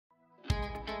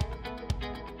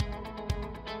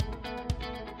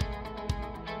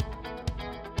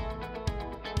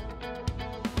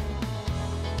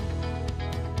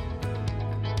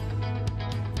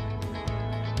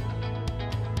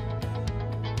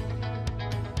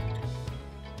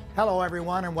Hello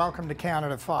everyone and welcome to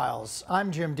Canada Files.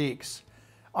 I'm Jim Deeks.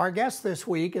 Our guest this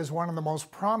week is one of the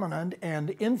most prominent and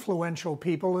influential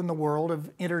people in the world of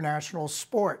international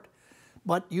sport,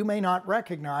 but you may not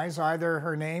recognize either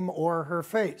her name or her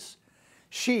face.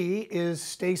 She is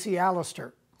Stacey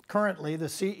Allaster, currently the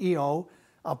CEO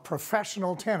of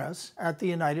professional tennis at the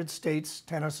United States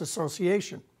Tennis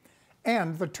Association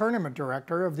and the tournament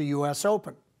director of the US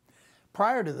Open.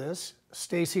 Prior to this,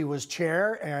 Stacey was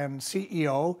chair and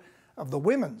CEO of the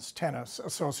Women's Tennis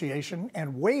Association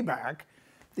and way back,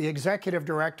 the executive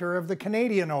director of the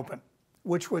Canadian Open,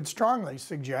 which would strongly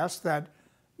suggest that,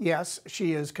 yes,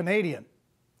 she is Canadian.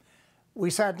 We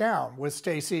sat down with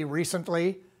Stacey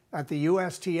recently at the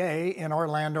USTA in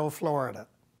Orlando, Florida.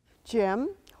 Jim,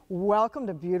 welcome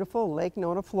to beautiful Lake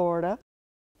Nona, Florida.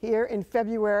 Here in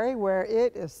February, where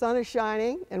sun is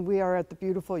shining, and we are at the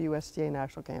beautiful USTA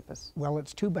National Campus. Well,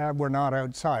 it's too bad we're not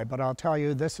outside, but I'll tell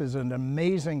you, this is an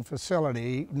amazing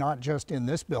facility, not just in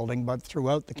this building, but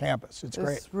throughout the campus. It's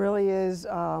great. This really is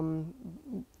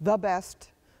the best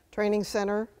training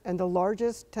center and the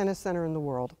largest tennis center in the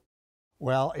world.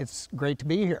 Well, it's great to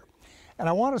be here. And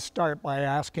I want to start by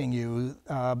asking you,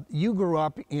 you grew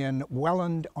up in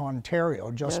Welland,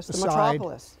 Ontario, just beside... the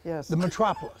metropolis, yes. The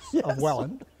metropolis yes. of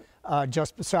Welland,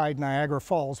 just beside Niagara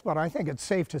Falls. But I think it's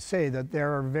safe to say that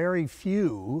there are very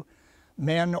few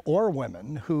men or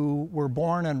women who were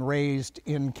born and raised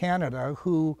in Canada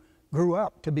who grew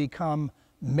up to become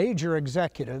major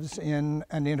executives in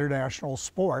an international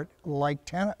sport like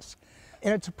tennis.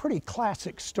 And it's a pretty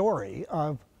classic story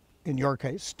of, in your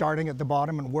case, starting at the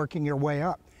bottom and working your way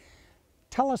up.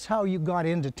 Tell us how you got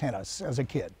into tennis as a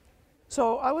kid.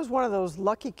 So I was one of those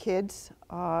lucky kids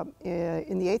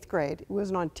in the 8th grade. It was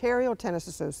an Ontario Tennis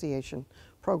Association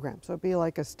program, so it'd be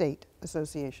like a state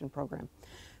association program.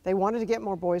 They wanted to get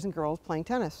more boys and girls playing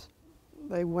tennis.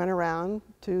 They went around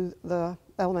to the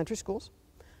elementary schools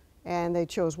and they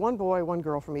chose one boy, one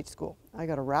girl from each school. I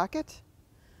got a racket,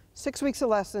 6 weeks of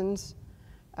lessons,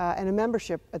 and a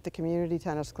membership at the community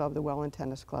tennis club, the Welland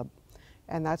Tennis Club.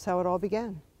 And that's how it all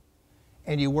began.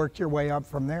 And you worked your way up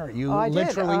from there. You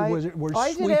literally were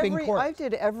sweeping courts. I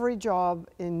did every job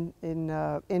in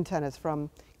tennis,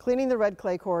 from cleaning the red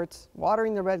clay courts,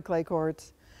 watering the red clay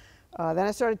courts. Then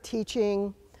I started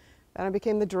teaching. Then I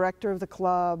became the director of the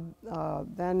club.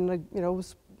 Then,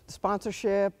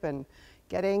 sponsorship and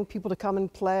getting people to come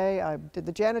and play. I did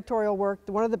the janitorial work.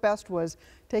 One of the best was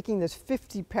taking this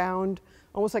 50-pound,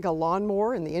 almost like a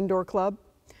lawnmower in the indoor club,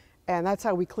 and that's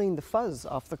how we cleaned the fuzz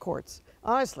off the courts.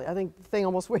 Honestly, I think the thing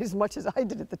almost weighed as much as I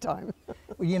did at the time.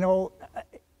 You know,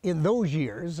 in those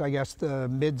years, I guess the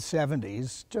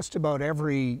mid-70s, just about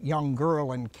every young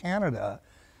girl in Canada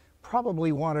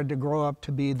probably wanted to grow up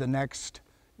to be the next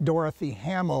Dorothy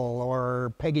Hamill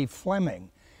or Peggy Fleming.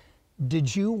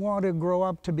 Did you want to grow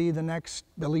up to be the next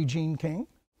Billie Jean King?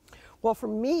 Well, for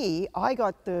me, I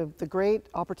got the great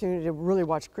opportunity to really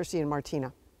watch Chrissy and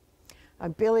Martina.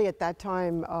 Billie at that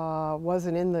time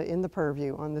wasn't in the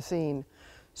purview on the scene.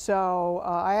 So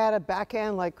I had a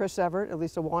backhand like Chris Evert, at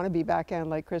least a wannabe backhand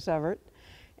like Chris Evert.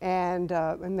 And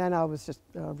then I was just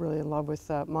really in love with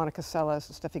Monica Seles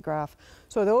and Steffi Graf.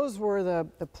 So those were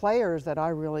the players that I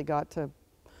really got to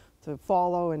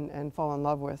follow and fall in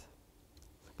love with.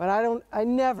 But I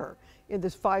never, in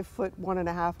this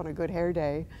 5'1.5" on a good hair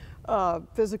day,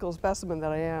 physical specimen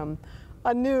that I am,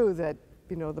 I knew that,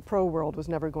 the pro world was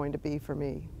never going to be for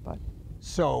me. But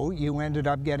so you ended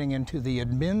up getting into the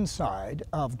admin side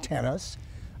of tennis.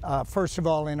 First of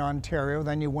all in Ontario,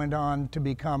 then you went on to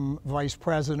become vice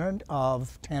president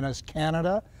of Tennis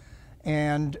Canada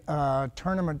and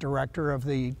tournament director of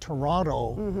the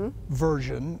Toronto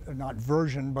version, not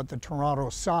version, but the Toronto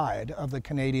side of the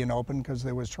Canadian Open, because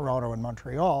there was Toronto and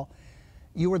Montreal.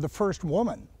 You were the first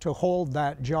woman to hold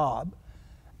that job.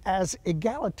 As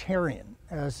egalitarian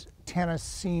as tennis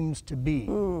seems to be,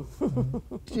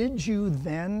 did you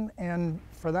then, and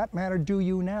for that matter, do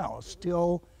you now,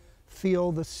 still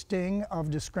feel the sting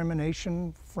of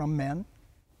discrimination from men?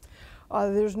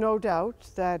 There's no doubt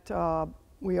that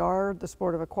we are the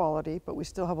sport of equality, but we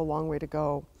still have a long way to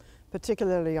go,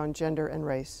 particularly on gender and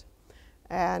race.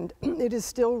 And it is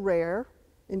still rare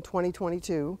in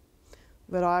 2022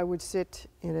 that I would sit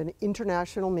in an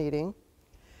international meeting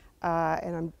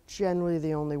and I'm generally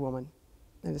the only woman.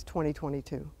 It is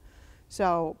 2022.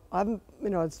 So I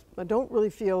don't really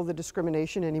feel the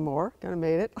discrimination anymore. Kind of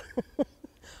made it.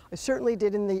 I certainly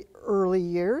did in the early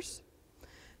years,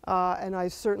 and I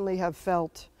certainly have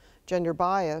felt gender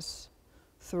bias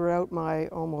throughout my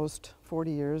almost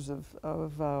 40 years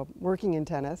of working in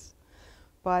tennis.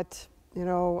 But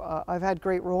I've had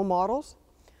great role models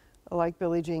like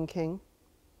Billie Jean King,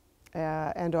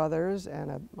 and others,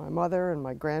 and my mother and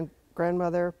my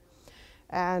grandmother.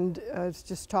 And it's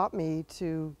just taught me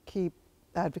to keep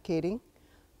advocating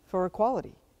for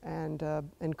equality and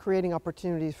creating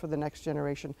opportunities for the next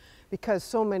generation, because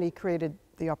so many created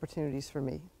the opportunities for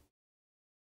me.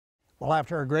 Well,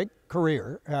 after a great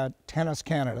career at Tennis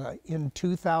Canada, in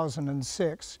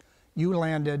 2006, you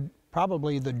landed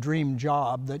probably the dream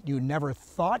job that you never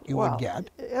thought you would get.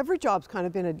 Every job's kind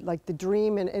of been like the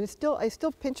dream, and I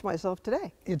still pinch myself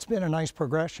today. It's been a nice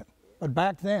progression. But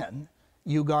back then,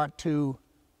 you got to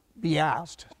be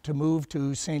asked to move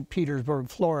to St. Petersburg,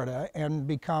 Florida, and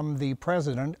become the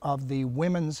president of the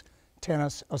Women's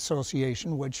Tennis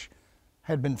Association, which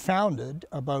had been founded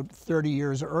about 30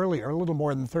 years earlier, a little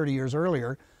more than 30 years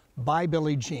earlier, by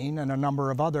Billie Jean and a number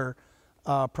of other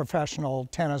professional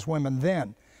tennis women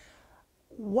then.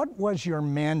 What was your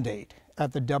mandate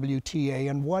at the WTA,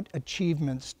 and what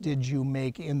achievements did you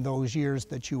make in those years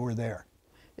that you were there?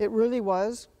 It really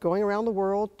was going around the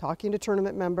world, talking to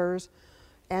tournament members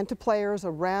and to players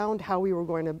around how we were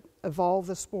going to evolve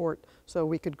the sport so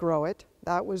we could grow it.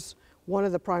 That was one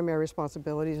of the primary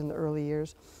responsibilities in the early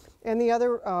years. And the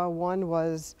other one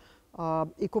was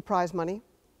equal prize money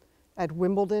at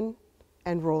Wimbledon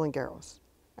and Roland Garros.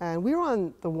 And we were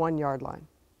on the 1 yard line.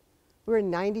 We were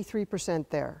 93%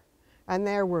 there. And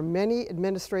there were many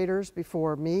administrators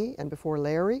before me and before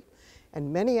Larry,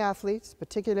 and many athletes,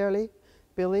 particularly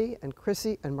Billy and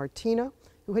Chrissy and Martina,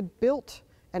 who had built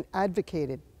and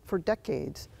advocated for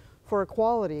decades for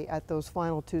equality at those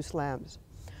final 2 slams.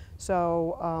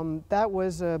 So that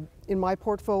was in my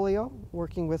portfolio,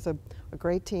 working with a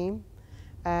great team.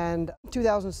 And in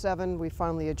 2007, we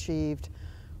finally achieved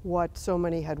what so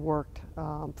many had worked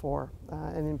for,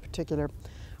 and in particular,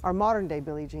 our modern day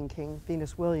Billie Jean King,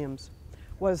 Venus Williams,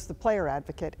 was the player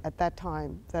advocate at that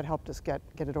time that helped us get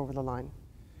it over the line.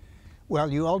 Well,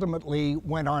 you ultimately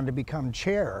went on to become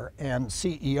chair and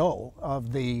CEO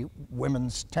of the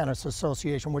Women's Tennis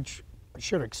Association, which I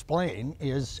should explain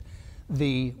is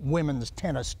the Women's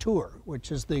Tennis Tour,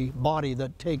 which is the body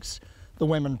that takes the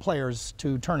women players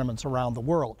to tournaments around the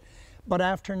world. But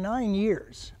after 9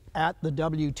 years at the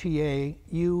WTA,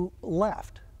 you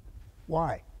left.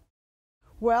 Why?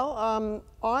 Well,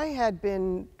 I had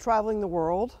been traveling the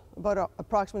world about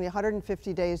approximately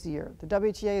 150 days a year. The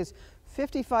WTA is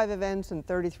 55 events in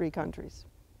 33 countries.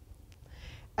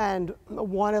 And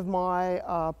one of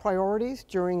my priorities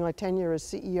during my tenure as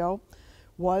CEO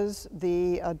was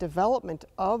the development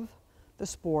of the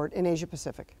sport in Asia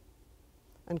Pacific.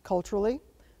 And culturally,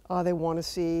 they want to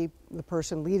see the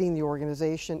person leading the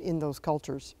organization in those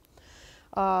cultures.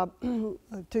 2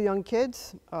 young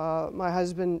kids. My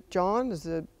husband, John, is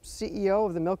the CEO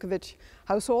of the Milkovich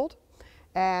household,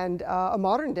 and a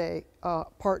modern day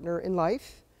partner in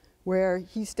life, where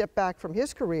he stepped back from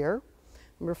his career.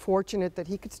 And we're fortunate that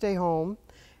he could stay home.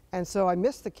 And so I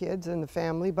missed the kids and the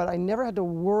family, but I never had to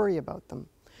worry about them.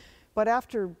 But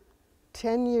after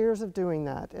 10 years of doing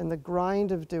that, and the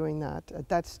grind of doing that at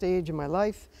that stage in my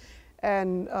life,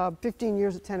 and 15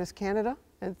 years at Tennis Canada,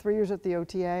 and 3 years at the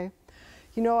OTA,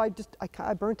 you know,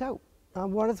 I burnt out. I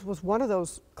was one of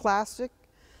those classic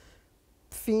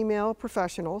female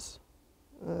professionals,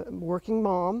 working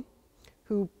mom,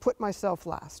 who put myself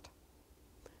last.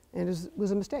 And it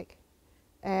was a mistake.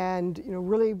 And, you know,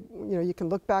 really, you know, you can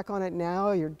look back on it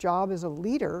now. Your job as a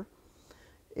leader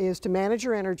is to manage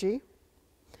your energy,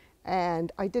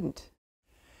 and I didn't.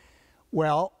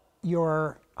 Well,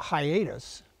 your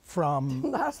hiatus from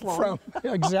last long.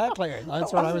 Exactly,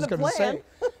 that's what I was going to say.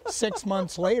 6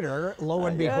 months later, lo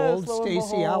and behold,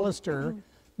 Stacey Allaster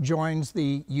joins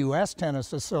the U.S.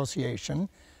 Tennis Association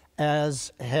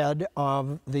as head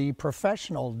of the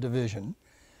professional division.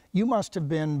 You must have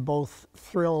been both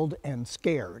thrilled and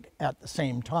scared at the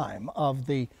same time of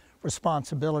the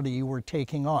responsibility you were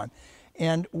taking on.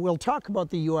 And we'll talk about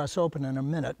the U.S. Open in a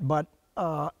minute, but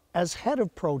as head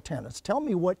of pro tennis, tell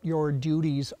me what your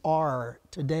duties are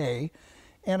today,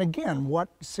 and again, what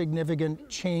significant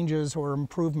changes or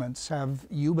improvements have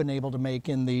you been able to make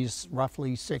in these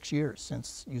roughly 6 years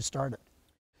since you started?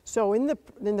 So in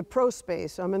the pro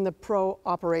space, I'm in the pro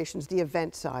operations, the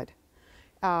event side.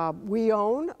 We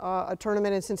own a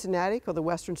tournament in Cincinnati called the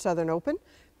Western Southern Open,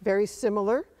 very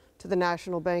similar to the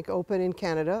National Bank Open in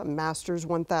Canada, Masters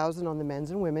 1000 on the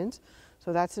men's and women's.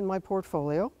 So that's in my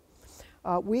portfolio.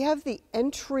 We have the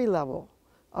entry level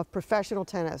of professional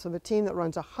tennis, of a team that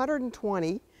runs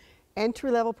 120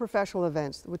 entry-level professional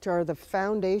events, which are the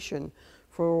foundation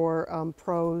for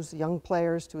pros, young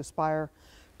players to aspire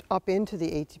up into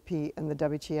the ATP and the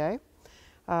WTA.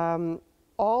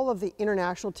 All of the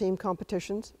international team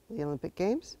competitions, the Olympic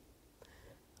Games,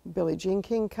 Billie Jean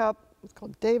King Cup, it's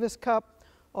called Davis Cup,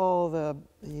 all the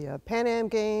Pan Am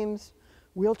Games,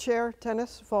 wheelchair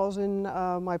tennis falls in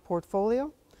my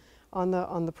portfolio on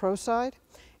the pro side.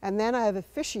 And then I have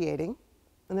officiating,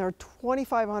 and there are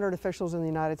 2,500 officials in the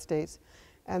United States,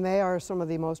 and they are some of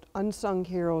the most unsung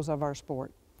heroes of our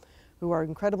sport, who are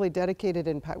incredibly dedicated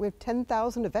and we have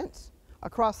 10,000 events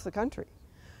across the country.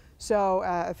 So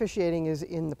officiating is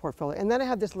in the portfolio. And then I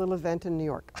have this little event in New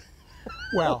York.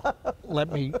 Well,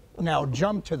 let me now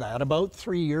jump to that. About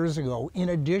 3 years ago, in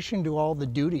addition to all the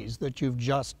duties that you've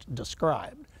just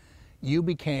described, you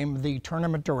became the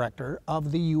tournament director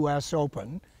of the U.S.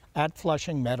 Open at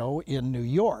Flushing Meadow in New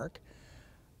York.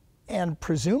 And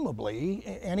presumably,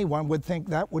 anyone would think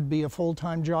that would be a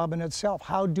full-time job in itself.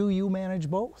 How do you manage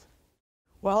both?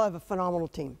 Well, I have a phenomenal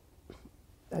team.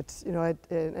 That's, you know,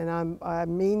 I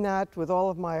mean that with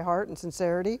all of my heart and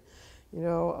sincerity. You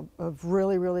know, I've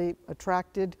really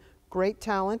attracted great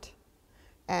talent,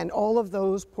 and all of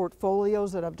those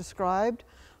portfolios that I've described,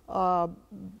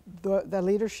 the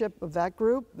leadership of that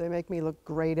group, they make me look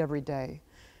great every day.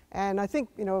 And I think,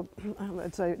 you know,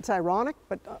 it's ironic,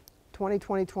 but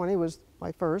 2020 was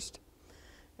my first.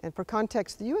 And for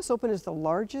context, the U.S. Open is the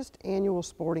largest annual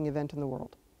sporting event in the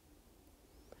world.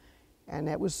 And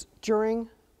it was during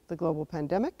the global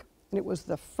pandemic, and it was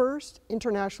the first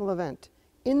international event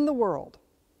in the world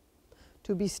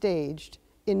to be staged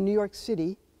in New York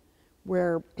City,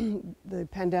 where the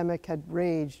pandemic had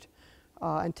raged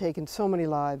and taken so many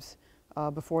lives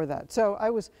before that. So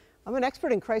I'm an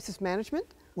expert in crisis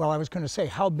management. Well, I was going to say,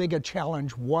 how big a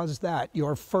challenge was that?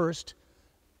 Your first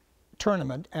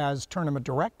tournament as tournament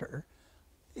director,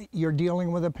 you're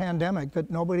dealing with a pandemic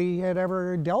that nobody had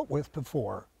ever dealt with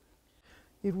before.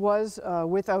 It was,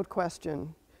 without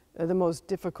question, the most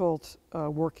difficult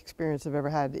work experience I've ever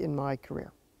had in my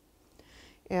career.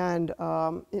 And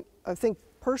I think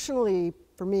personally,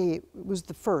 for me, it was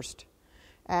the first.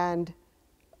 And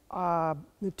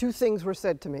the two things were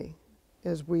said to me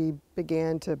as we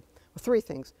began to, well, three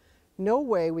things. No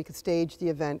way we could stage the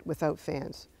event without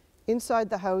fans. Inside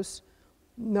the house,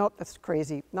 nope, that's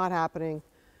crazy, not happening.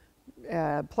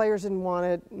 Players didn't want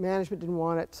it, management didn't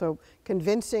want it, so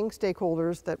convincing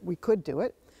stakeholders that we could do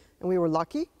it, and we were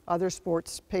lucky. Other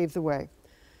sports paved the way.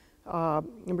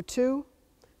 Number two,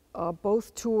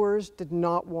 both tours did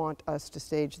not want us to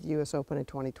stage the U.S. Open in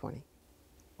 2020.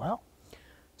 Wow.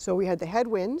 So we had the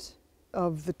headwinds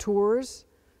of the tours,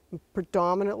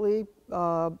 predominantly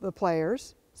the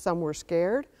players. Some were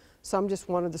scared, some just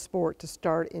wanted the sport to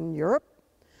start in Europe,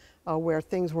 where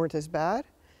things weren't as bad.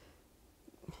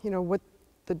 You know, what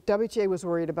the WTA was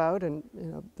worried about, and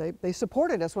you know, they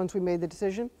supported us once we made the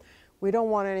decision. We don't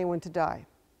want anyone to die.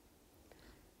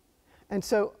 And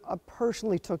so I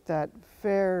personally took that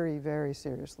very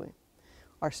seriously.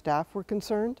 Our staff were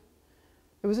concerned.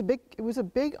 It was a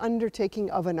big undertaking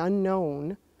of an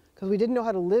unknown, because we didn't know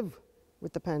how to live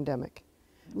with the pandemic.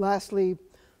 Lastly,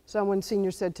 someone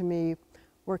senior said to me,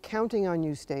 "We're counting on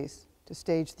you, Stace, to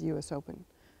stage the U.S. Open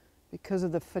because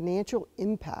of the financial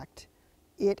impact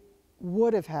it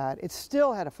would have had." It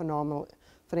still had a phenomenal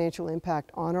financial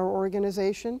impact on our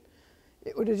organization.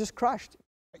 It would have just crushed.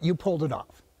 You pulled it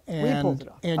off. And, we pulled it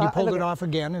off. And you pulled it off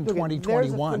again in 2021.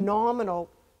 There's a phenomenal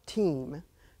team.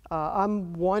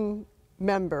 I'm one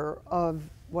member of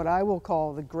what I will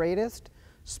call the greatest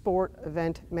sport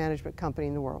event management company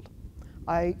in the world.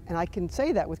 And I can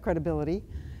say that with credibility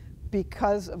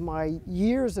because of my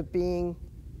years of being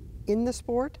in the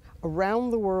sport, around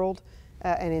the world,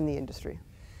 and in the industry.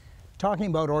 Talking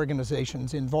about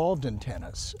organizations involved in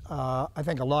tennis, I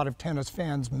think a lot of tennis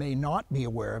fans may not be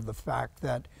aware of the fact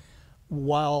that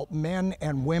while men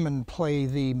and women play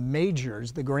the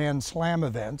majors, the Grand Slam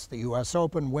events, the US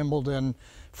Open, Wimbledon,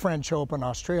 French Open,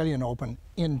 Australian Open,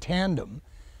 in tandem,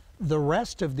 the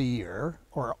rest of the year,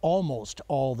 or almost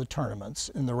all the tournaments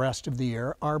in the rest of the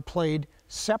year, are played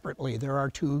separately. There are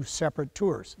two separate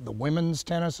tours, the Women's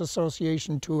Tennis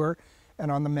Association Tour, and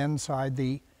on the men's side,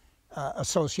 the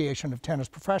Association of Tennis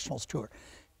Professionals Tour.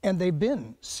 And they've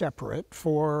been separate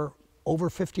for over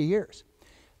 50 years.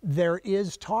 There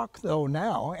is talk, though,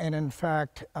 now, and in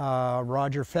fact,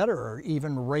 Roger Federer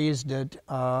even raised it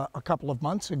a couple of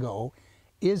months ago.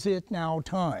 Is it now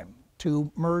time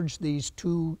to merge these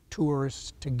two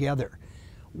tours together?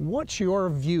 What's your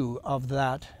view of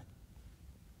that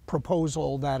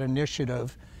proposal, that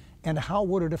initiative, and how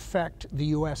would it affect the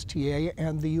USTA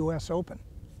and the US Open?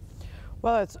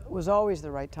 Well, it was always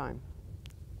the right time.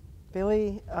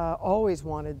 Billy always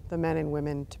wanted the men and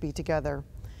women to be together.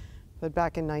 But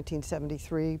back in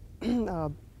 1973,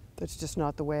 that's just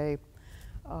not the way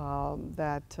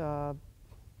that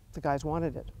the guys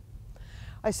wanted it.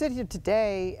 I sit here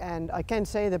today and I can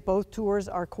say that both tours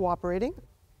are cooperating.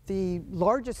 The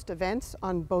largest events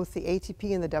on both the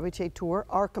ATP and the WTA Tour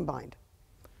are combined.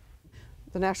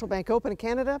 The National Bank Open in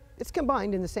Canada, it's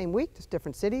combined in the same week, just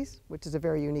different cities, which is a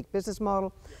very unique business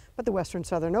model. But the Western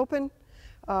Southern Open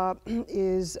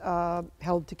is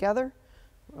held together.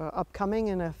 Upcoming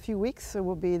in a few weeks, it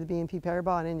will be the BNP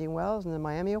Paribas in Indian Wells and the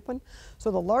Miami Open. So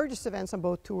the largest events on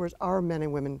both tours are men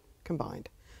and women combined,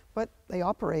 but they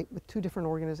operate with two different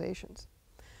organizations.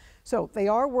 So they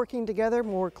are working together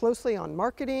more closely on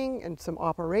marketing and some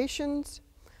operations,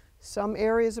 some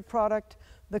areas of product.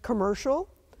 The commercial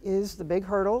is the big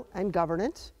hurdle, and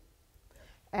governance.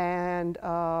 And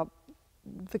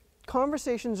the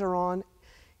conversations are on.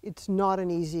 It's not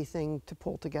an easy thing to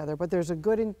pull together, but there's a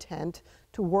good intent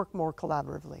to work more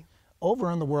collaboratively.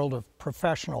 Over in the world of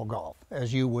professional golf,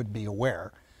 as you would be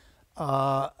aware,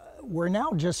 we're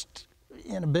now just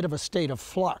in a bit of a state of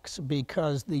flux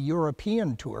because the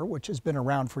European Tour, which has been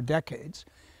around for decades,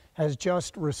 has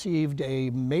just received a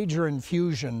major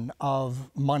infusion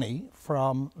of money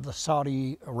from the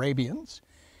Saudi Arabians,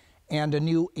 and a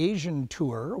new Asian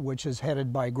tour, which is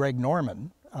headed by Greg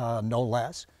Norman, no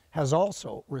less, has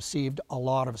also received a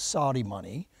lot of Saudi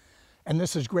money. And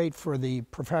this is great for the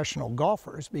professional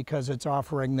golfers because it's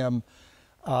offering them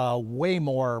way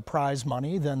more prize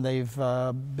money than they've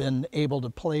been able to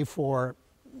play for,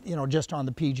 just on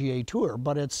the PGA Tour.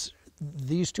 But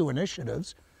these two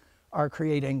initiatives are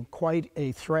creating quite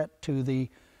a threat to the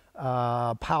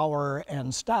power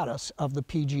and status of the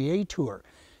PGA Tour.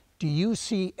 Do you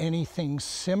see anything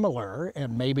similar,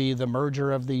 and maybe the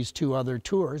merger of these two other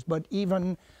tours, but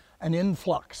even an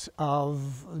influx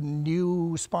of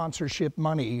new sponsorship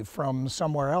money from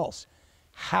somewhere else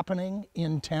happening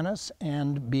in tennis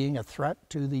and being a threat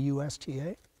to the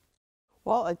USTA?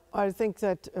 Well, I think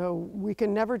that we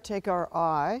can never take our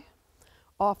eye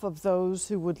off of those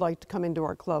who would like to come into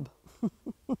our club.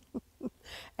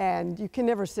 And you can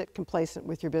never sit complacent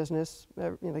with your business.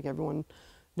 Like everyone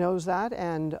knows that.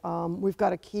 And we've got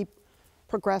to keep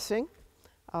progressing,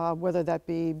 whether that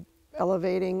be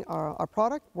elevating our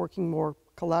product, working more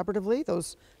collaboratively,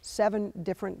 those 7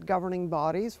 different governing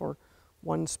bodies for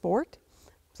one sport.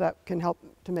 So that can help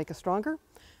to make us stronger.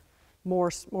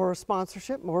 More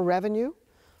sponsorship, more revenue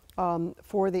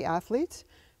for the athletes.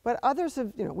 But others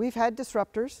have, we've had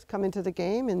disruptors come into the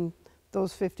game in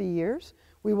those 50 years.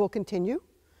 We will continue.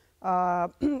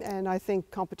 And I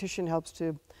think competition helps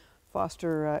to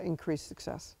foster increased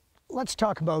success. Let's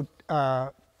talk about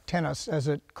tennis as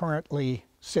it currently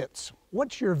sits.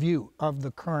 What's your view of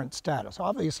the current status?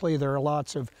 Obviously, there are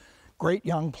lots of great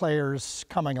young players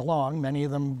coming along, many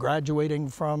of them graduating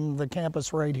from the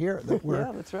campus right here that we're,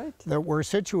 yeah, that's right. that we're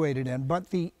situated in. But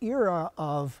the era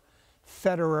of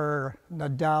Federer,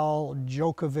 Nadal,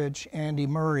 Djokovic, Andy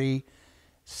Murray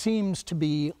seems to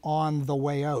be on the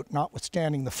way out,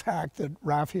 notwithstanding the fact that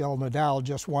Rafael Nadal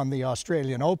just won the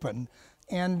Australian Open.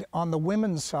 And on the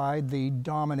women's side, the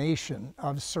domination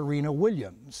of Serena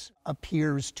Williams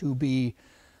appears to be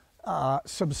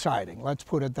subsiding. Let's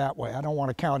put it that way. I don't want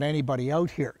to count anybody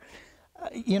out here.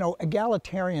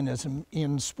 Egalitarianism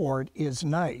in sport is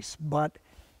nice, but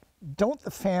don't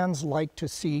the fans like to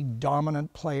see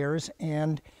dominant players?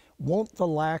 And won't the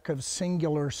lack of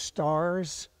singular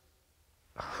stars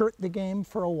hurt the game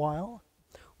for a while?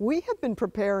 We have been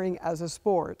preparing as a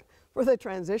sport for the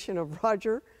transition of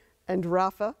Roger and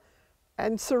Rafa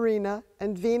and Serena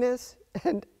and Venus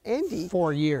and Andy.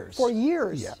 For years. For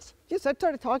years. Yes. Yes, I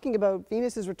started talking about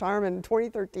Venus's retirement in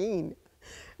 2013,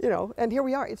 and here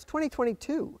we are. It's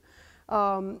 2022.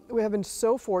 We have been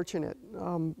so fortunate.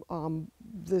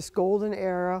 This golden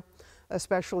era,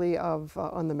 especially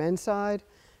on the men's side,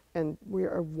 and we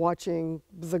are watching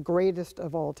the greatest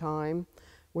of all time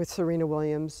with Serena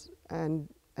Williams and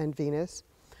Venus.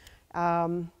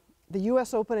 The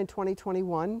US Open in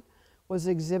 2021 was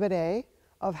Exhibit A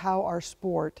of how our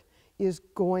sport is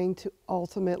going to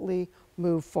ultimately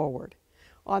move forward.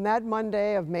 On that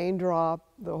Monday of main draw,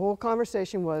 the whole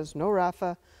conversation was no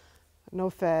Rafa, no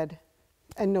Fed,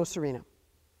 and no Serena.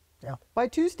 Yeah. By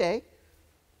Tuesday,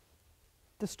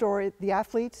 the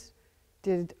athletes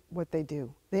did what they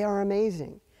do. They are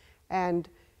amazing. And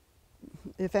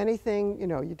if anything,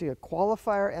 you do a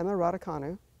qualifier, Emma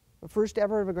Raducanu, the first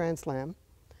ever of a Grand Slam.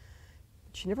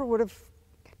 She never would have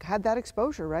had that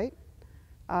exposure, right?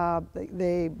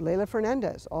 Leylah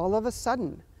Fernandez, all of a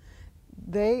sudden,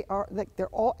 they're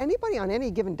all, anybody on any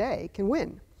given day can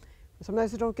win.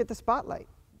 Sometimes they don't get the spotlight.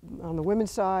 On the women's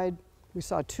side, we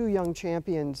saw 2 young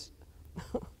champions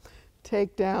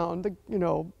take down the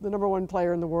 #1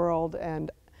 player in the world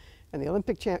and the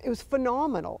Olympic champ. It was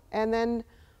phenomenal. And then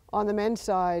On the men's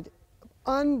side,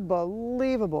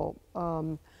 unbelievable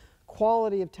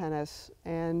quality of tennis,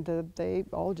 and they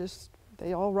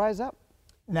all rise up.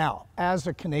 Now, as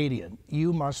a Canadian,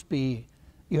 you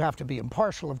have to be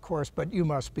impartial, of course, but you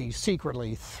must be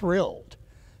secretly thrilled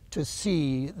to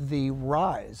see the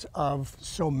rise of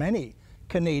so many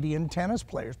Canadian tennis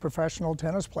players, professional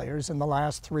tennis players, in the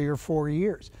last 3 or 4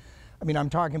 years. I mean, I'm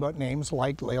talking about names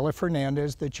like Leila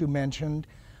Fernandez that you mentioned,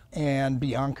 and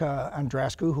Bianca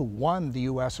Andreescu, who won the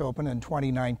U.S. Open in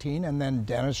 2019, and then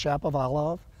Denis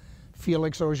Shapovalov,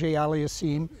 Felix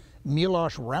Auger-Aliassime,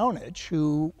 Milos Raonic,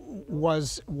 who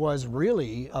was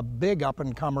really a big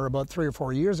up-and-comer about 3 or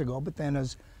 4 years ago, but then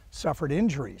has suffered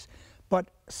injuries. But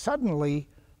suddenly,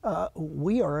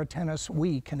 we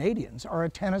Canadians are a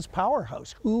tennis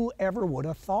powerhouse. Who ever would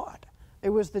have thought? It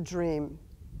was the dream.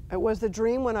 It was the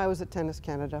dream when I was at Tennis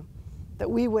Canada that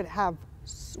we would have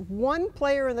one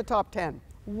player in the top 10,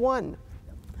 one.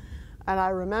 And I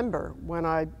remember when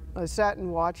I sat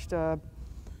and watched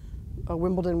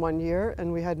Wimbledon one year,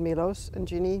 and we had Milos and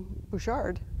Ginny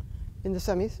Bouchard in the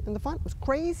semis in the final. It was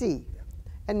crazy.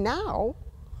 And now,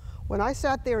 when I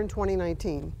sat there in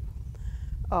 2019,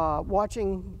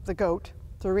 watching the GOAT,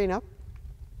 Serena,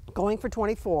 going for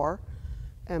 24,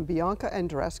 and Bianca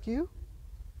Andreescu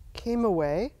came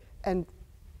away and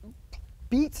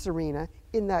beat Serena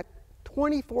in that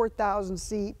 24,000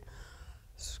 seat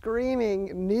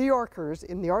screaming New Yorkers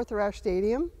in the Arthur Ashe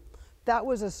Stadium. That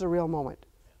was a surreal moment.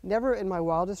 Never in my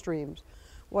wildest dreams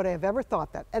would I have ever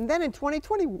thought that. And then in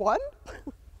 2021,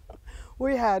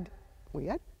 we had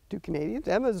 2 Canadians.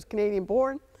 Emma's Canadian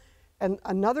born, and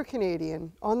another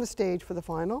Canadian on the stage for the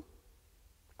final.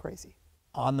 Crazy.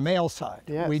 On the male side,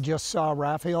 yes, we just saw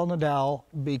Rafael Nadal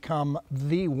become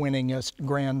the winningest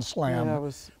Grand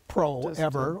Slam pro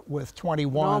ever with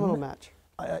 21. Phenomenal match.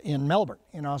 In Melbourne,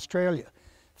 in Australia.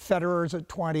 Federer's at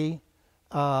 20,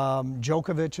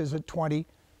 Djokovic is at 20.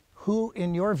 Who,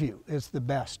 in your view, is the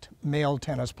best male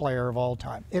tennis player of all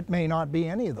time? It may not be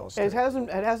any of those three. It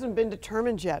hasn't been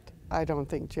determined yet, I don't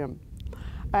think, Jim.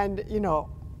 And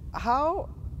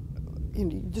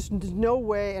just there's no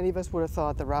way any of us would have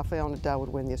thought that Rafael Nadal would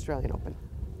win the Australian Open.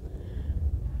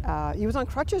 He was on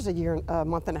crutches a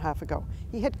month and a half ago.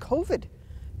 He had COVID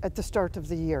at the start of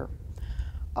the year.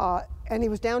 And he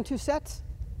was down 2 sets.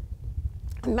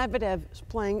 Medvedev is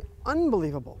playing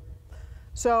unbelievable.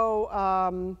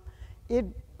 So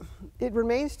it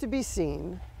remains to be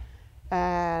seen.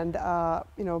 And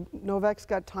Novak's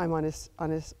got time on his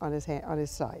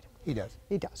side. He does.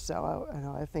 He does.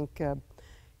 So I think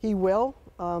he will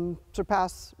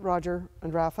surpass Roger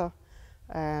and Rafa,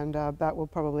 and that will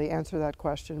probably answer that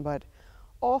question. But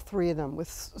all three of them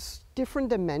with different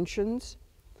dimensions,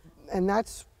 and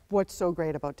that's what's so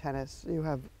great about tennis. You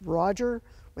have Roger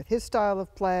with his style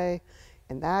of play,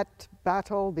 and that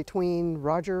battle between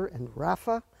Roger and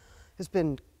Rafa has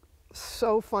been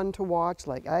so fun to watch,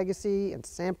 like Agassi and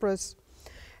Sampras.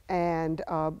 And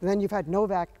then you've had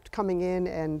Novak coming in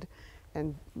and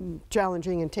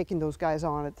challenging and taking those guys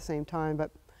on at the same time.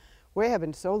 But we have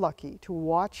been so lucky to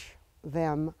watch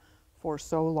them for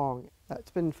so long.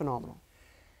 It's been phenomenal.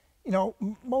 You know,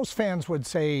 most fans would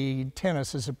say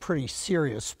tennis is a pretty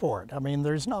serious sport. I mean,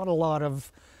 there's not a lot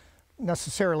of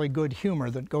necessarily good humor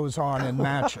that goes on in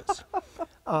matches.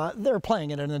 They're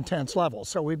playing at an intense level,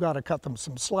 so we've got to cut them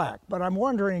some slack. But I'm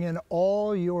wondering, in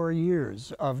all your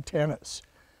years of tennis,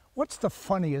 what's the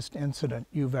funniest incident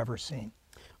you've ever seen?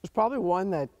 It was probably one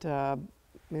that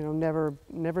never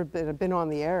been on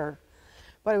the air,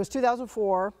 but it was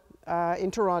 2004 in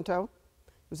Toronto.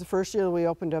 It was the first year that we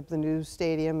opened up the new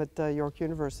stadium at York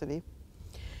University,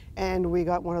 and we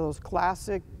got one of those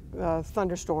classic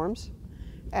thunderstorms,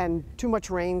 and too much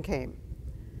rain came,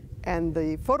 and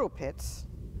the photo pits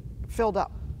filled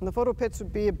up, and the photo pits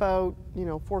would be about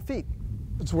 4 feet.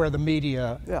 It's where the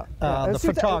media, the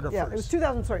photographers. Yeah, it was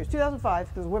 2005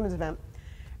 because it was a women's event.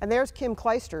 And there's Kim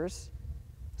Kleisters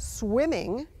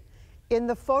swimming in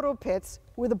the photo pits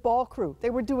with a ball crew. They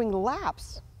were doing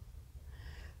laps.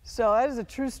 So that is a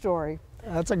true story.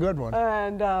 That's a good one.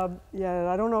 And I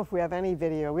don't know if we have any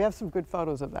video. We have some good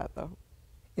photos of that, though.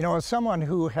 You know, as someone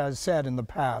who has said in the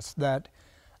past that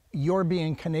your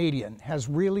being Canadian has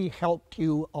really helped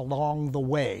you along the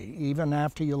way, even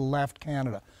after you left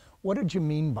Canada, what did you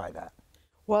mean by that?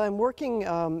 Well, I'm working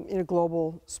in a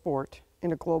global sport,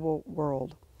 in a global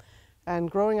world.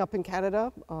 And growing up in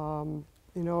Canada, I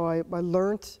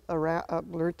learned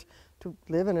to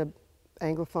live in an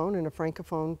Anglophone and a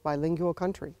Francophone bilingual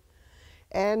country.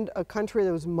 And a country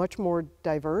that was much more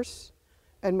diverse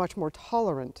and much more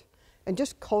tolerant and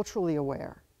just culturally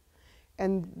aware.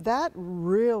 And that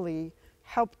really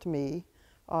helped me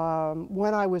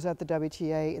When I was at the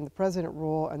WTA in the president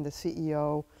role and the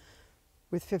CEO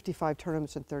with 55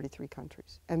 tournaments in 33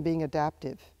 countries, and being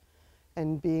adaptive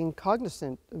and being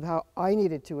cognizant of how I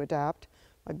needed to adapt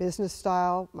my business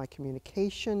style, my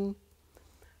communication,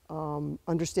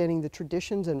 understanding the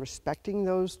traditions and respecting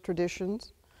those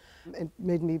traditions. It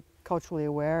made me culturally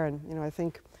aware, and I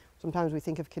think sometimes we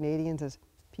think of Canadians as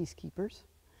peacekeepers,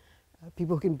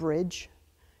 people who can bridge,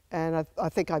 and I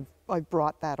think I've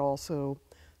brought that also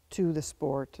to the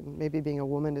sport, and maybe being a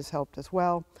woman has helped as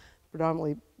well.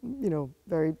 Predominantly,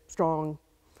 very strong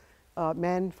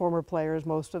men, former players,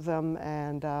 most of them,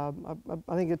 and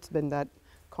I think it's been that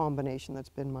combination that's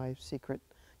been my secret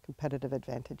competitive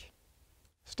advantage.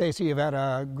 Stacey, you've had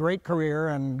a great career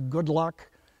and good luck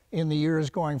in the years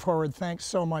going forward. Thanks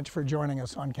so much for joining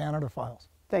us on Canada Files.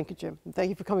 Thank you, Jim. And thank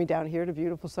you for coming down here to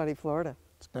beautiful sunny Florida.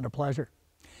 It's been a pleasure.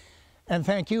 And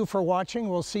thank you for watching.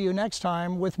 We'll see you next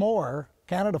time with more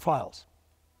Canada Files.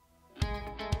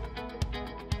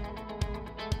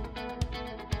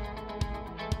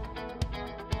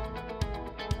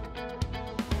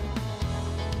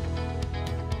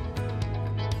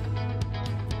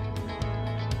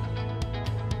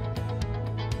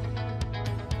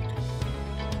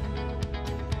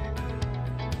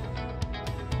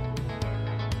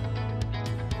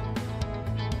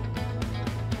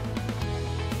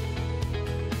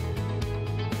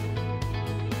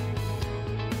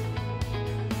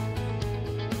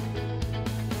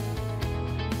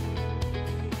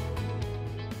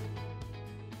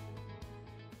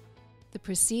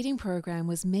 The preceding program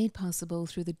was made possible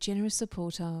through the generous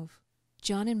support of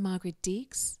John and Margaret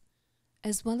Deeks,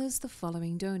 as well as the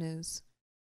following donors: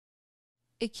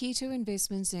 Akito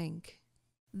Investments Inc.,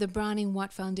 the Browning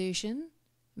Watt Foundation,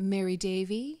 Mary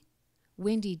Davey,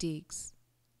 Wendy Deeks,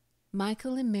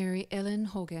 Michael and Mary Ellen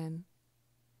Hogan,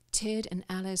 Ted and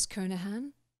Alice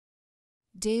Kernahan,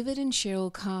 David and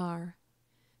Cheryl Carr,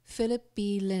 Philip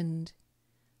B. Lind,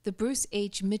 the Bruce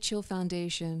H. Mitchell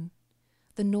Foundation,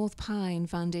 the North Pine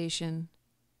Foundation,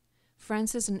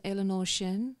 Francis and Eleanor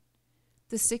Shen,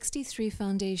 the 63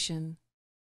 Foundation,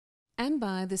 and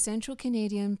by the Central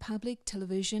Canadian Public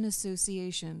Television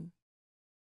Association.